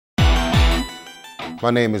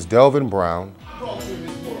My name is Delvyn Brown.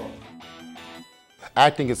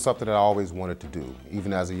 Acting is something that I always wanted to do,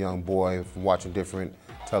 even as a young boy, from watching different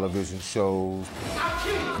television shows.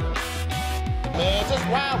 Man, just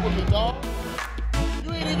ride with me, dog.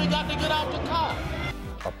 You ain't even got to get out the car.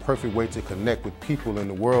 A perfect way to connect with people in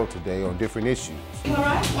the world today on different issues. You all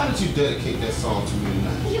right? Why don't you dedicate that song to me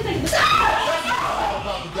tonight? You think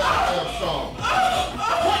About the goddamn song.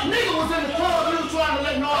 What nigga was in the club you trying to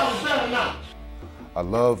let know I was better now? I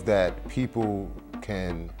love that people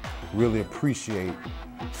can really appreciate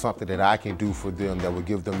something that I can do for them that would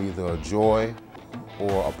give them either a joy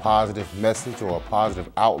or a positive message or a positive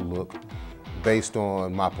outlook based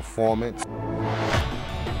on my performance.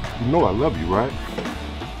 You know I love you, right?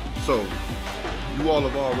 So, you all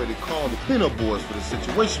have already called the cleanup boys for the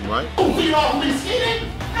situation, right? Don't be all me skinny.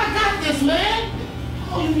 I got this, man.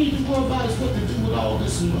 All you need to worry about is what to do with all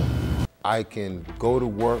this money. I can go to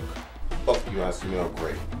work, fuck you, I smell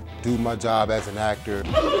great. Do my job as an actor.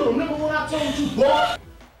 You remember what I told you, boy?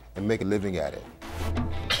 And make a living at it.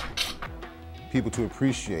 People to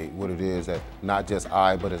appreciate what it is that not just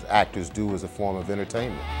I, but as actors do as a form of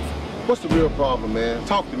entertainment. What's the real problem, man?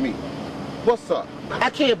 Talk to me. What's up? I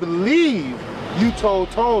can't believe you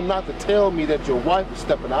told Tone not to tell me that your wife was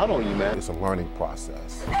stepping out on you, man. It's a learning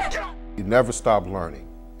process. You never stop learning.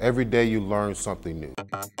 Every day you learn something new.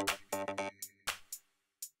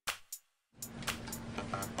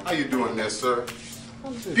 How you doing there, sir?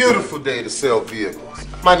 Beautiful day to sell vehicles.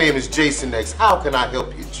 My name is Jason X. How can I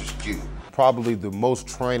help you? Just you. Probably the most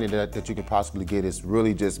training that you can possibly get is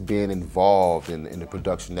really just being involved in the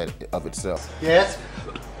production of itself. Yes?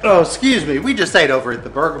 Oh, excuse me. We just ate over at the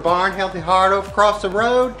Burger Barn, Healthy Heart, over across the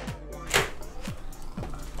road.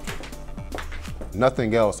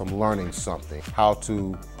 Nothing else, I'm learning something. How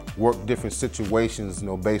to work different situations,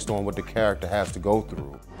 based on what the character has to go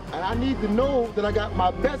through. And I need to know that I got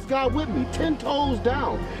my best guy with me, 10 toes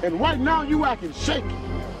down. And right now you acting shaky.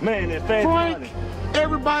 Man, that fast Frank, money.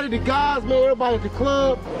 everybody, the guys, man, everybody at the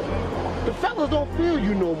club, the fellas don't feel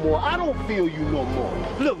you no more. I don't feel you no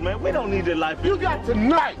more. Look, man, we don't need that life. You got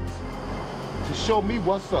tonight to show me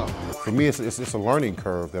what's up. For me, it's a learning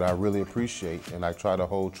curve that I really appreciate and I try to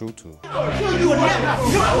hold true to.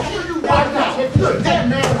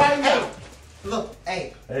 Look,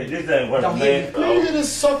 hey. Hey, this ain't what Don't I'm hit saying. Look at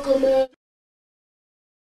this sucker, man.